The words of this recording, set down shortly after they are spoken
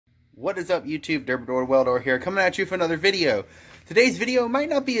What is up, YouTube? Derbertor Weldor here, coming at you for another video. Today's video might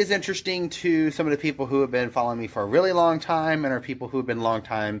not be as interesting to some of the people who have been following me for a really long time and are people who have been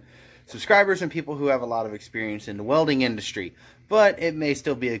long-time subscribers and people who have a lot of experience in the welding industry, but it may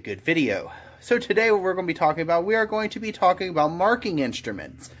still be a good video. So today what we're going to be talking about, we are going to be talking about marking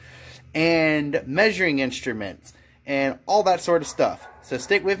instruments and measuring instruments and all that sort of stuff. So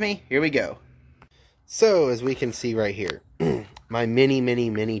stick with me, here we go. So as we can see right here, my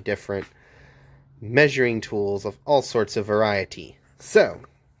many different measuring tools of all sorts of variety. So,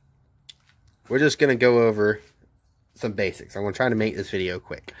 we're just going to go over some basics. I'm going to try to make this video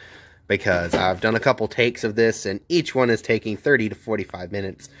quick because I've done a couple takes of this and each one is taking 30 to 45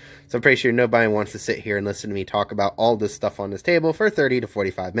 minutes. So I'm pretty sure nobody wants to sit here and listen to me talk about all this stuff on this table for 30 to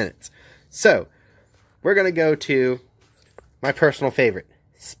 45 minutes. So, we're going to go to my personal favorite,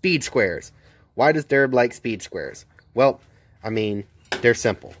 speed squares. Why does Derb like speed squares? Well, I mean, they're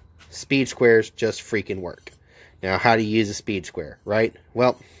simple. Speed squares just freaking work. Now, how do you use a speed square, right?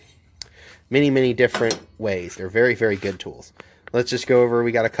 Well, many different ways. They're very good tools. Let's just go over,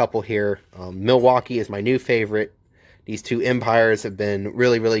 we got a couple here. Milwaukee is my new favorite. These two Empires have been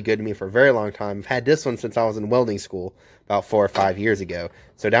really good to me for a very long time. I've had this one since I was in welding school about 4 or 5 years ago.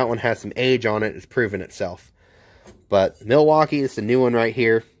 So that one has some age on it. It's proven itself. But Milwaukee is the new one right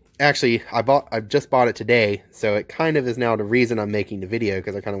here. Actually, I just bought it today, so it kind of is now the reason I'm making the video,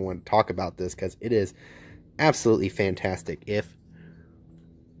 because I kind of want to talk about this, because it is absolutely fantastic.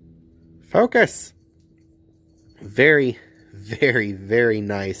 Focus! Very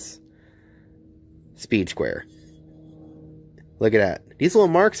nice speed square. Look at that. These little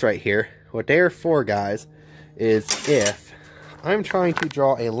marks right here, what they are for, guys, is if I'm trying to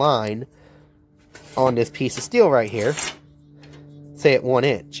draw a line on this piece of steel right here, say at 1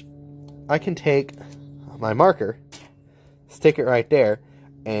 inch, I can take my marker, stick it right there,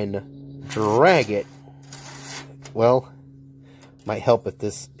 and drag it. Well, might help if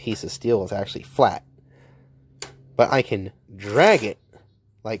this piece of steel is actually flat. But I can drag it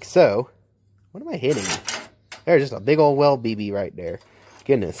like so. What am I hitting? There's just a big old weld BB right there.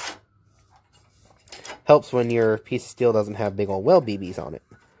 Goodness. Helps when your piece of steel doesn't have big old weld BBs on it.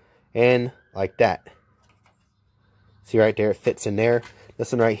 And like that. See right there, it fits in there.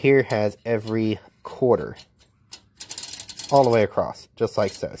 This one right here has every quarter. All the way across, just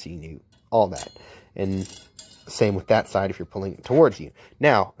like so. So you can do all that. And same with that side if you're pulling it towards you.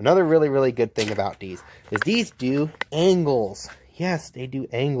 Now, another really good thing about these is these do angles. Yes, they do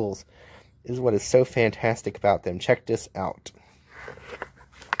angles. This is what is so fantastic about them. Check this out.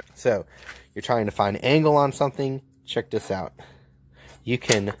 So, you're trying to find an angle on something. Check this out. You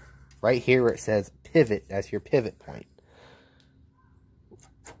can, right here where it says pivot, that's your pivot point.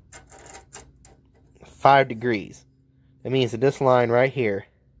 5 degrees. That means that this line right here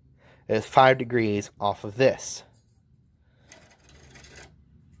is 5 degrees off of this.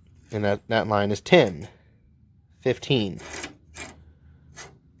 And that line is 10, 15,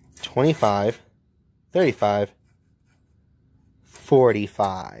 25, 35,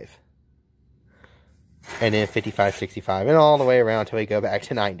 45. And then 55, 65, and all the way around until we go back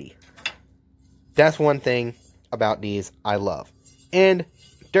to 90. That's one thing about these I love. And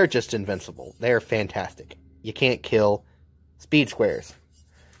they're just invincible. They're fantastic. You can't kill speed squares.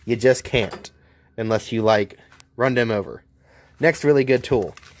 You just can't. Unless you, like, run them over. Next really good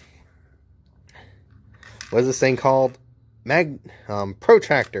tool. What is this thing called?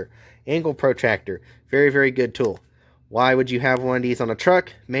 Protractor. Angle protractor. Very good tool. Why would you have one of these on a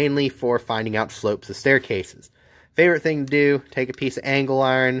truck? Mainly for finding out slopes of staircases. Favorite thing to do, take a piece of angle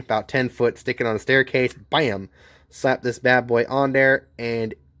iron, about 10 foot, stick it on a staircase, bam! Slap this bad boy on there,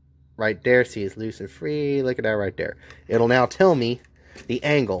 and right there, see, it's loose and free. Look at that right there. It'll now tell me the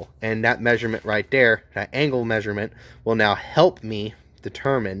angle, and that measurement right there, that angle measurement, will now help me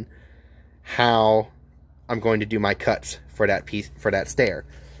determine how I'm going to do my cuts for that piece, for that stair.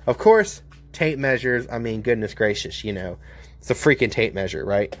 Of course, tape measures, I mean, goodness gracious, you know, it's a freaking tape measure,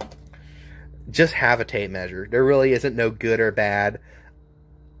 right? Just have a tape measure. There really isn't no good or bad.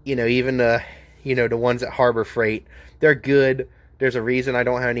 You know, even the ones at Harbor Freight, they're good. There's a reason I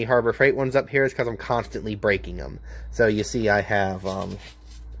don't have any Harbor Freight ones up here, is because I'm constantly breaking them. So you see I have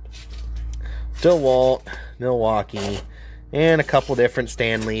DeWalt, Milwaukee, and a couple different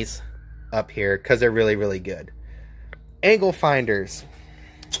Stanleys up here, because they're really good. Angle finders.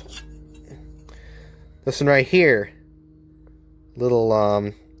 This one right here,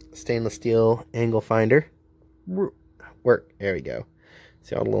 little stainless steel angle finder. Work, there we go.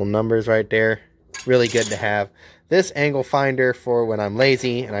 See all the little numbers right there? Really good to have. This angle finder for when I'm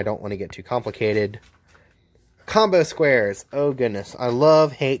lazy and I don't want to get too complicated. Combo squares. Oh goodness, I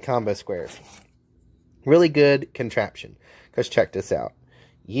hate combo squares. Really good contraption. Because check this out.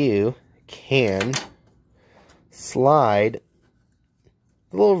 You can slide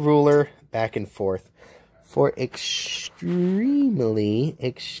the little ruler back and forth for extremely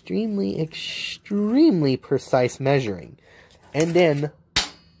precise measuring. And then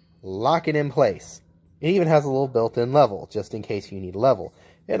lock it in place. It even has a little built-in level, just in case you need a level.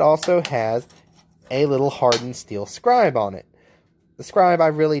 It also has a little hardened steel scribe on it. The scribe I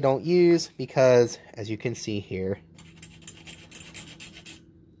really don't use because, as you can see here,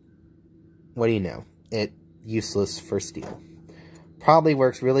 what do you know? It's useless for steel. Probably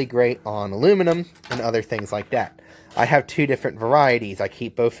works really great on aluminum and other things like that. I have two different varieties. I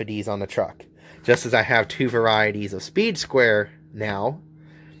keep both of these on the truck. Just as I have two varieties of speed square now,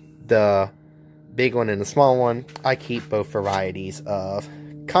 the big one and the small one, I keep both varieties of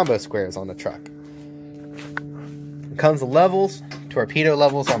combo squares on the truck. When it comes to levels, torpedo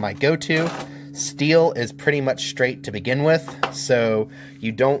levels are my go-to. Steel is pretty much straight to begin with, so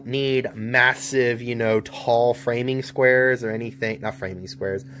you don't need massive, you know, tall framing squares or anything. Not framing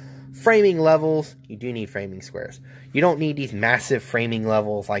squares. Framing levels, you do need framing squares. You don't need these massive framing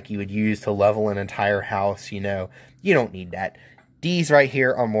levels like you would use to level an entire house, you know. You don't need that. These right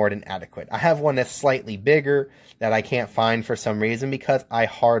here are more than adequate. I have one that's slightly bigger that I can't find for some reason because I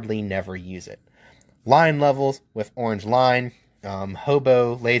hardly never use it. Line levels with orange line,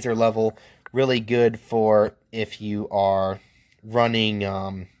 hobo laser level, really good for if you are running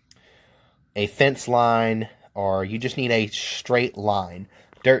a fence line or you just need a straight line.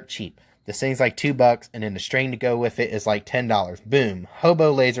 Dirt cheap. This thing's like $2 and then the string to go with it is like $10. Boom.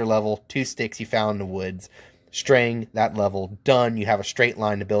 Hobo laser level, 2 sticks you found in the woods. String, that level, done. You have a straight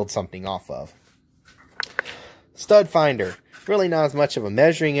line to build something off of. Stud finder. Really not as much of a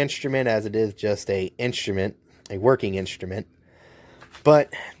measuring instrument as it is just a instrument, a working instrument.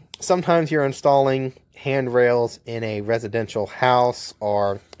 But sometimes you're installing handrails in a residential house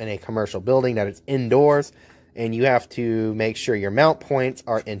or in a commercial building that is indoors, and you have to make sure your mount points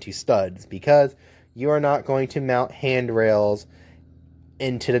are into studs because you are not going to mount handrails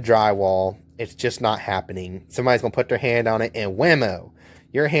into the drywall. It's just not happening. Somebody's going to put their hand on it and whammo,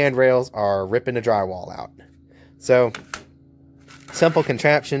 your handrails are ripping the drywall out. So, simple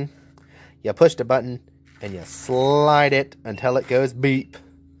contraption. You push the button and you slide it until it goes beep.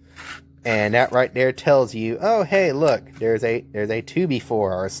 And that right there tells you, oh, hey, look, there's a 2x4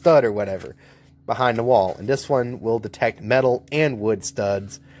 or a stud or whatever behind the wall. And this one will detect metal and wood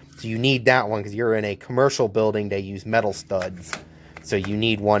studs. So you need that one because you're in a commercial building. They use metal studs. So you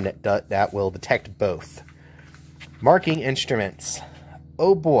need one that will detect both. Marking instruments.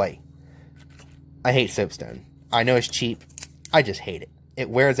 Oh boy. I hate soapstone. I know it's cheap. I just hate it. It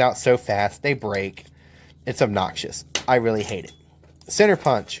wears out so fast. They break. It's obnoxious. I really hate it. Center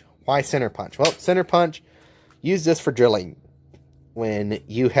punch. Why center punch? Well, center punch, use this for drilling. When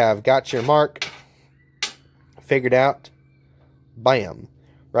you have got your mark figured out, bam.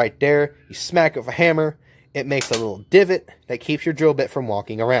 Right there, you smack it with a hammer. It makes a little divot that keeps your drill bit from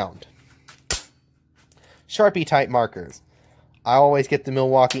walking around. Sharpie type markers. I always get the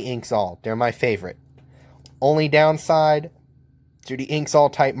Milwaukee Inksol. They're my favorite. Only downside to the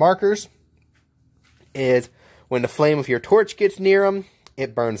Inksol type markers is when the flame of your torch gets near them,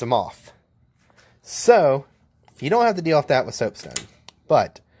 it burns them off. So, you don't have to deal with that with soapstone.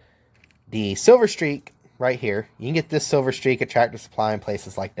 But, the Silver Streak right here, you can get this Silver Streak at Tractor Supply and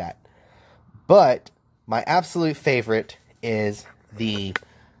places like that. But, my absolute favorite is the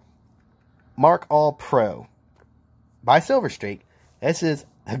Mark All Pro by Silver Streak. This is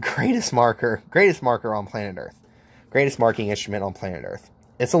the greatest marker on planet Earth. Greatest marking instrument on planet Earth.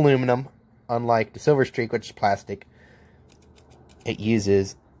 It's aluminum, unlike the Silver Streak, which is plastic. It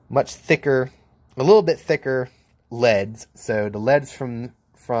uses much thicker, a little bit thicker leads. So the leads from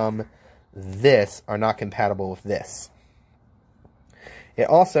this are not compatible with this. It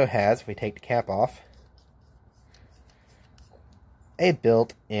also has, if we take the cap off, a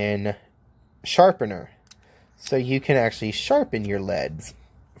built-in sharpener. So you can actually sharpen your leads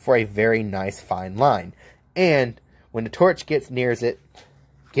for a very nice fine line. And when the torch gets nears it,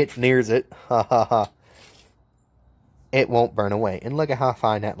 ha ha ha, it won't burn away. And look at how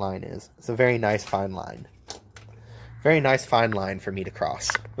fine that line is. It's a very nice fine line. Very nice fine line for me to cross.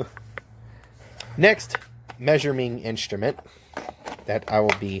 Next measuring instrument that I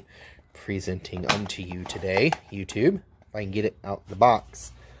will be presenting unto you today, YouTube, if I can get it out the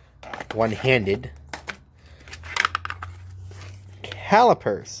box, one-handed.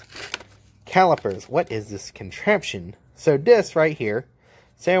 Calipers. Calipers. What is this contraption? So this right here,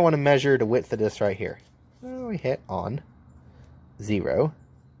 say I want to measure the width of this right here. Oh, we hit on 0.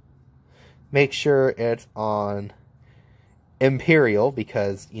 Make sure it's on Imperial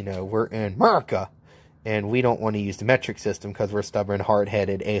because, you know, we're in America and we don't want to use the metric system because we're stubborn,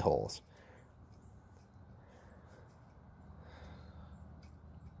 hard-headed a-holes.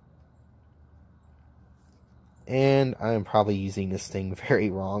 And I'm probably using this thing very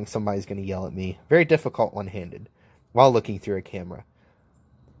wrong. Somebody's going to yell at me. Very difficult one-handed while looking through a camera.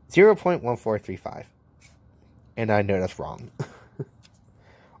 0.1435. And I know that's wrong.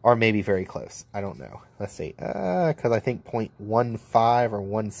 Or maybe very close. I don't know. Let's see. Because I think 0.15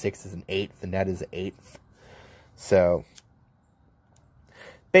 or 16 is an eighth, and that is an eighth. So,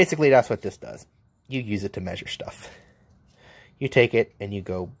 basically that's what this does. You use it to measure stuff. You take it and you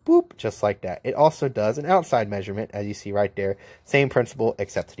go boop, just like that. It also does an outside measurement, as you see right there. Same principle,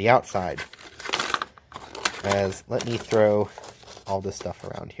 except to the outside. Let me throw all this stuff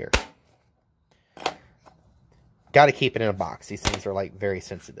around here. Got to keep it in a box. These things are like very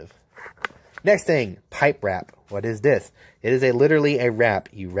sensitive. Next thing, pipe wrap. What is this? It is literally a wrap.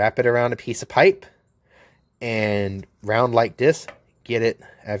 You wrap it around a piece of pipe and round like this. Get it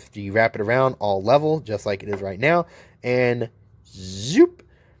after you wrap it around all level, just like it is right now. And zoop,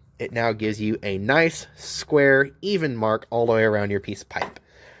 it now gives you a nice square even mark all the way around your piece of pipe.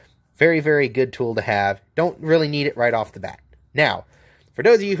 Very, very good tool to have. Don't really need it right off the bat. Now, for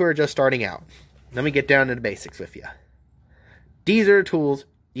those of you who are just starting out, let me get down to the basics with you. These are the tools,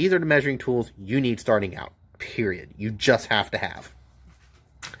 these are the measuring tools you need starting out, period. You just have to have.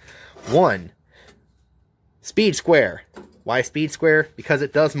 1, speed square. Why speed square? Because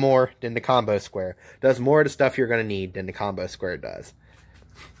it does more than the combo square. It does more of the stuff you're going to need than the combo square does.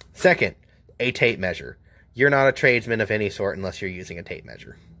 Second, a tape measure. You're not a tradesman of any sort unless you're using a tape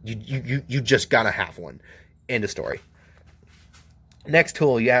measure. You just got to have one. End of story. Next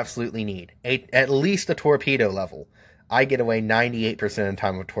tool you absolutely need. At least a torpedo level. I get away 98% of the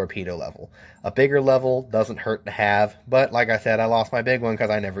time with torpedo level. A bigger level doesn't hurt to have, but like I said, I lost my big one because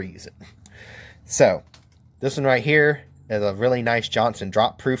I never use it. So, this one right here is a really nice Johnson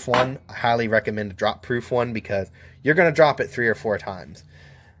drop-proof one. I highly recommend a drop-proof one because you're going to drop it 3 or 4 times.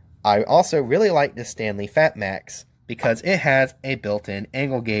 I also really like this Stanley Fat Max because it has a built-in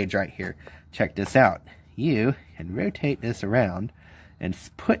angle gauge right here. Check this out. You can rotate this around and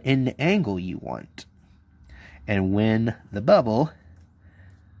put in the angle you want. And when the bubble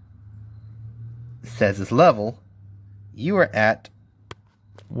says it's level, you are at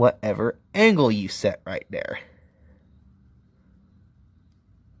whatever angle you set right there.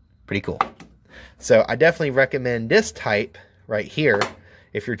 Pretty cool. So I definitely recommend this type right here.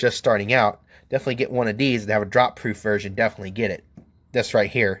 If you're just starting out, definitely get one of these. They have a drop-proof version. Definitely get it. This right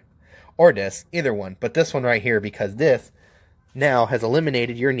here. Or this. Either one. But this one right here, because this now has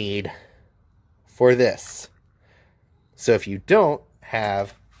eliminated your need for this. So if you don't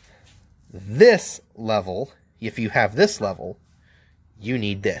have this level, if you have this level, you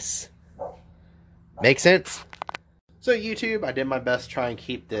need this. Make sense? So YouTube, I did my best to try and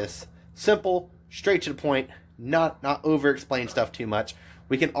keep this simple, straight to the point, not over-explain stuff too much.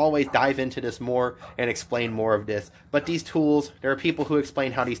 We can always dive into this more and explain more of this. But these tools, there are people who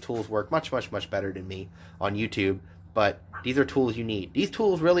explain how these tools work much, much, much better than me on YouTube. But these are tools you need. These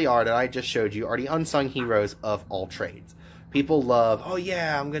tools really are, that I just showed you, are the unsung heroes of all trades. People love, oh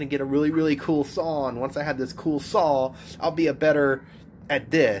yeah, I'm going to get a really, really cool saw, and once I have this cool saw, I'll be a better at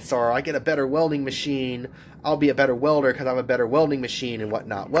this, or I get a better welding machine, I'll be a better welder because I have a better welding machine and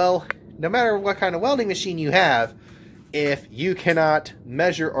whatnot. Well, no matter what kind of welding machine you have, if you cannot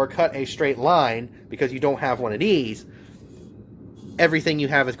measure or cut a straight line because you don't have one of these, everything you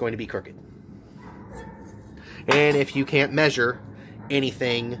have is going to be crooked. And if you can't measure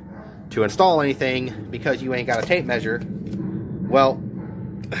anything to install anything because you ain't got a tape measure, well,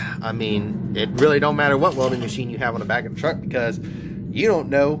 I mean, it really don't matter what welding machine you have on the back of the truck because you don't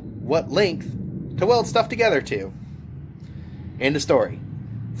know what length to weld stuff together to. End of story.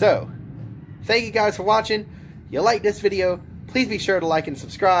 So, thank you guys for watching. If you like this video, please be sure to like and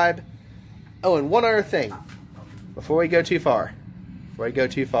subscribe. Oh, and one other thing, before we go too far,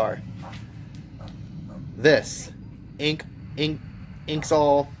 this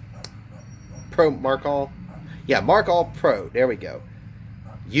Inksall Pro Markall, yeah, Markall Pro. There we go.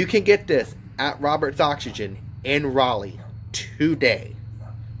 You can get this at Robert's Oxygen in Raleigh today.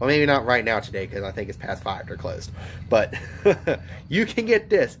 Well, maybe not right now today because I think it's past 5. They're closed. But you can get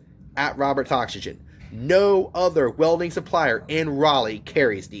this at Robert's Oxygen. No other welding supplier in Raleigh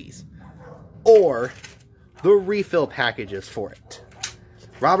carries these, or the refill packages for it.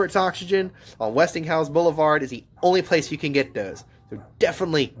 Robert's Oxygen on Westinghouse Boulevard is the only place you can get those. So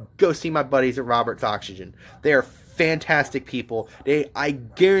definitely go see my buddies at Roberts Oxygen. They are fantastic people. I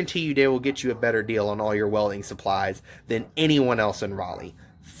guarantee you they will get you a better deal on all your welding supplies than anyone else in Raleigh.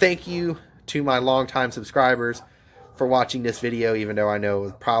 Thank you to my longtime subscribers for watching this video, even though I know it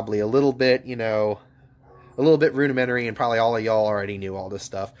was probably a little bit, you know, a little bit rudimentary, and probably all of y'all already knew all this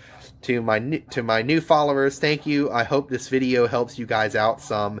stuff. To my new followers, thank you. I hope this video helps you guys out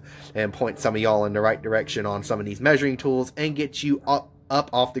some and point some of y'all in the right direction on some of these measuring tools and get you up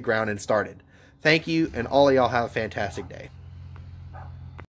off the ground and started. Thank you, and all of y'all have a fantastic day.